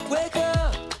Wake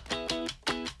up!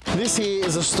 This here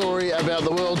is a story about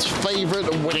the world's favourite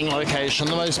wedding location,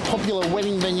 the most popular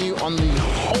wedding venue on the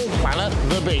whole planet,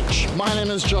 the beach. My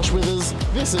name is Josh Withers.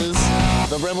 This is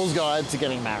the Rebel's Guide to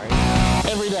Getting Married.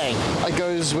 Every day it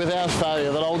goes without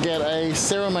failure that I'll get a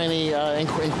ceremony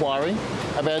inquiry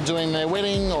about doing their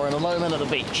wedding or an elopement at the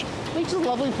beach. The beach is a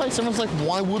lovely place. Everyone's like,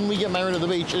 why wouldn't we get married at the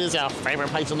beach? It is our favourite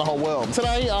place in the whole world.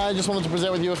 Today, I just wanted to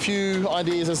present with you a few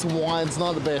ideas as to why it's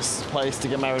not the best place to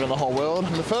get married in the whole world.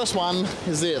 And the first one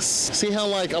is this. See how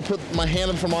like I'll put my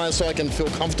hand up for my eyes so I can feel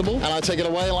comfortable, and I take it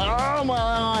away like, oh my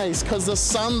eyes, because the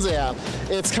sun's out.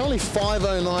 It's currently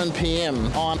 5:09 p.m.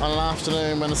 on an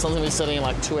afternoon when the sun's gonna be setting in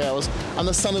like 2 hours, and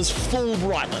the sun is full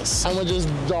brightness, and we're just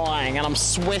dying, and I'm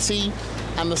sweaty,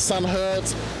 and the sun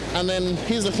hurts. And then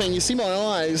here's the thing, you see my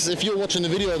eyes, if you're watching the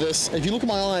video of this, if you look at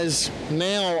my eyes,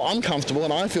 now I'm comfortable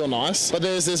and I feel nice, but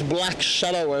there's this black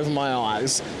shadow over my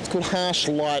eyes. It's called harsh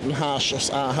light and harsh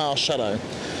shadow.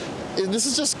 This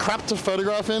is just crap to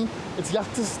photograph in. It's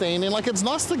yuck to stand in. Like, it's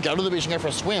nice to go to the beach and go for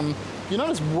a swim. You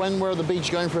notice when we're at the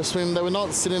beach going for a swim, they were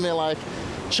not sitting there like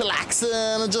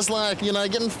chillaxing and just like, you know,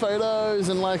 getting photos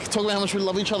and like talking about how much we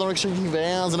love each other and exchanging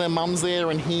vows, and our mum's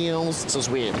there in heels. It's just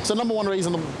weird. So number one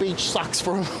reason the beach sucks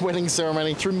for a wedding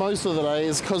ceremony through most of the day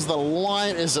is because the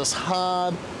light is just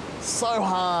hard, so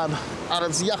hard, and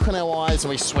it's yuck in our eyes and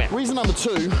we sweat. Reason number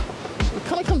two, we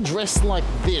kind of come dressed like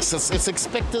this. It's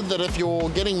expected that if you're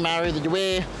getting married that you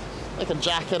wear like a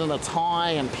jacket and a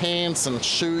tie and pants and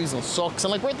shoes and socks,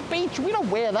 and like we're at the beach, we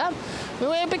don't wear that. We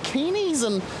wear bikinis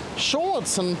and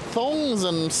shorts and thongs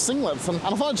and singlets, and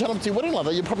if I turn up to your wedding like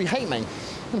that, you'd probably hate me.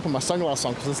 I'm gonna put my sunglasses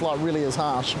on because this light really is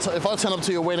harsh. So if I turn up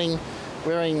to your wedding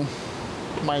wearing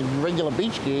my regular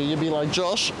beach gear, you'd be like,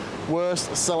 Josh,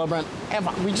 worst celebrant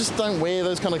ever. We just don't wear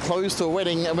those kind of clothes to a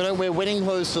wedding, and we don't wear wedding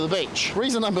clothes to the beach.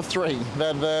 Reason number three,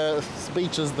 that the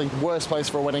beach is the worst place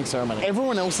for a wedding ceremony.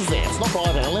 Everyone else is there. It's not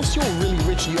private. Unless you're really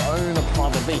rich, you own a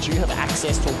private beach, you have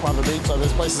access to a private beach. So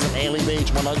there's places in Airlie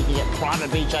Beach where you can get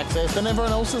private beach access, then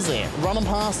everyone else is there. Running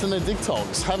past in their dick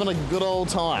togs, having a good old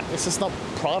time. It's just not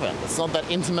private. It's not that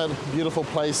intimate, beautiful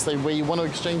place where you want to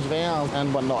exchange vows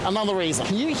and whatnot. Another reason,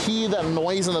 can you hear that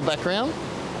noise in the background?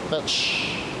 That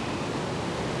shh.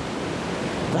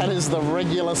 That is the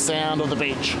regular sound of the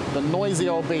beach, the noisy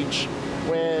old beach,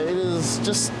 where it's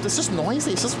just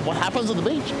noisy. It's just what happens at the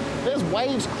beach. There's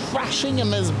waves crashing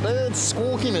and there's birds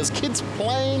squawking, there's kids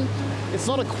playing. It's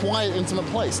not a quiet, intimate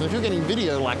place. And if you're getting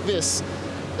video like this,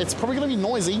 it's probably gonna be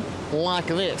noisy like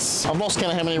this. I've lost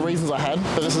count of how many reasons I had,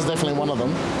 but this is definitely one of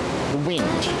them. The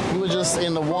wind. You were just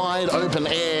in the wide open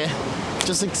air,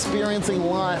 just experiencing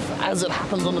life as it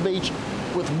happens on the beach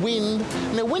with wind.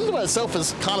 Now, wind by itself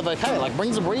is kind of okay, like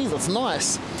brings a breeze, it's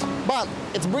nice. But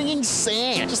it's bringing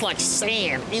sand, just like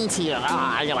sand, into your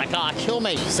eye. You're like, kill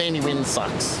me. Sandy wind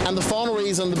sucks. And the final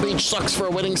reason the beach sucks for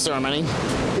a wedding ceremony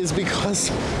is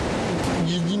because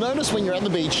you notice when you're at the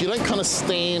beach, you don't kind of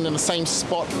stand in the same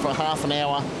spot for half an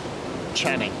hour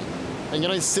chatting. And you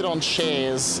don't sit on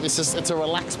chairs, it's a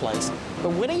relaxed place. But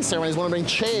wedding ceremonies want to bring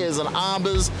chairs and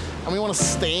arbors, and we want to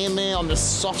stand there on this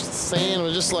soft sand,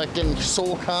 we're just like getting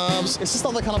sore calves. It's just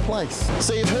not that kind of place.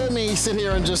 So you've heard me sit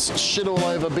here and just shit all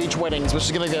over beach weddings, which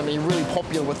is going to get me really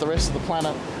popular with the rest of the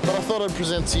planet. But I thought I'd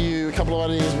present to you a couple of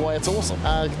ideas why it's awesome.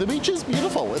 The beach is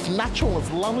beautiful, it's natural,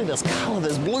 it's lovely, there's colour,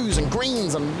 there's blues and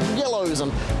greens and yellows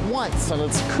and whites, and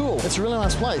it's cool. It's a really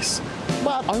nice place,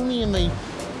 but only in the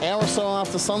hour or so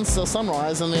after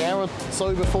sunrise and the hour or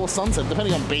so before sunset,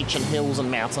 depending on beach and hills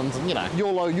and mountains. And you know,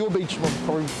 your beach will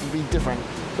probably be different,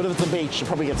 but if it's a beach, it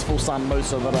probably gets full sun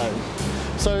most of the day.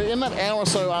 So in that hour or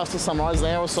so after sunrise, an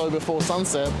hour or so before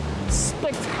sunset,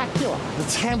 spectacular. The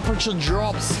temperature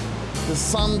drops, the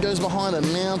sun goes behind a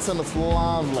mountain, it's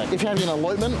lovely. If you're having an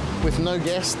elopement with no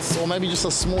guests, or maybe just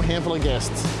a small handful of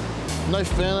guests, no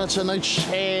furniture, no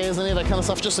chairs, any of that kind of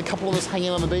stuff, just a couple of us hanging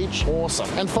on the beach, awesome.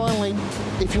 And finally,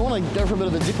 if you want to go for a bit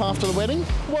of a dip after the wedding,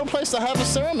 what a place to have a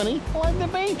ceremony like the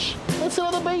beach. Let's sit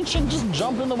on the beach and just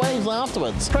jump in the waves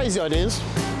afterwards. Crazy ideas,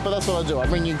 but that's what I do. I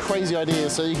bring you crazy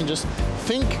ideas so you can just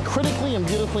think critically and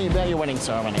beautifully about your wedding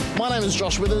ceremony. My name is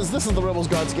Josh Withers. This is the Rebel's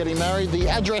Guide to Getting Married. The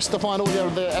address to find all the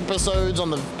other episodes on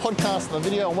the podcast and the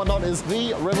video and whatnot is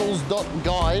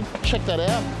therebels.guide. Check that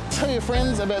out. Tell your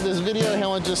friends about this video,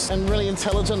 how I just am really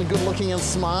intelligent and good looking and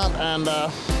smart, and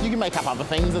you can make up other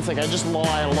things. It's okay, just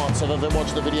lie a lot so that they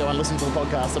watch the video and listen to the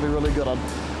podcast. That'd be really good.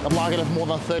 I'd like it if more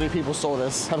than 30 people saw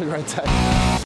this. Have a great day.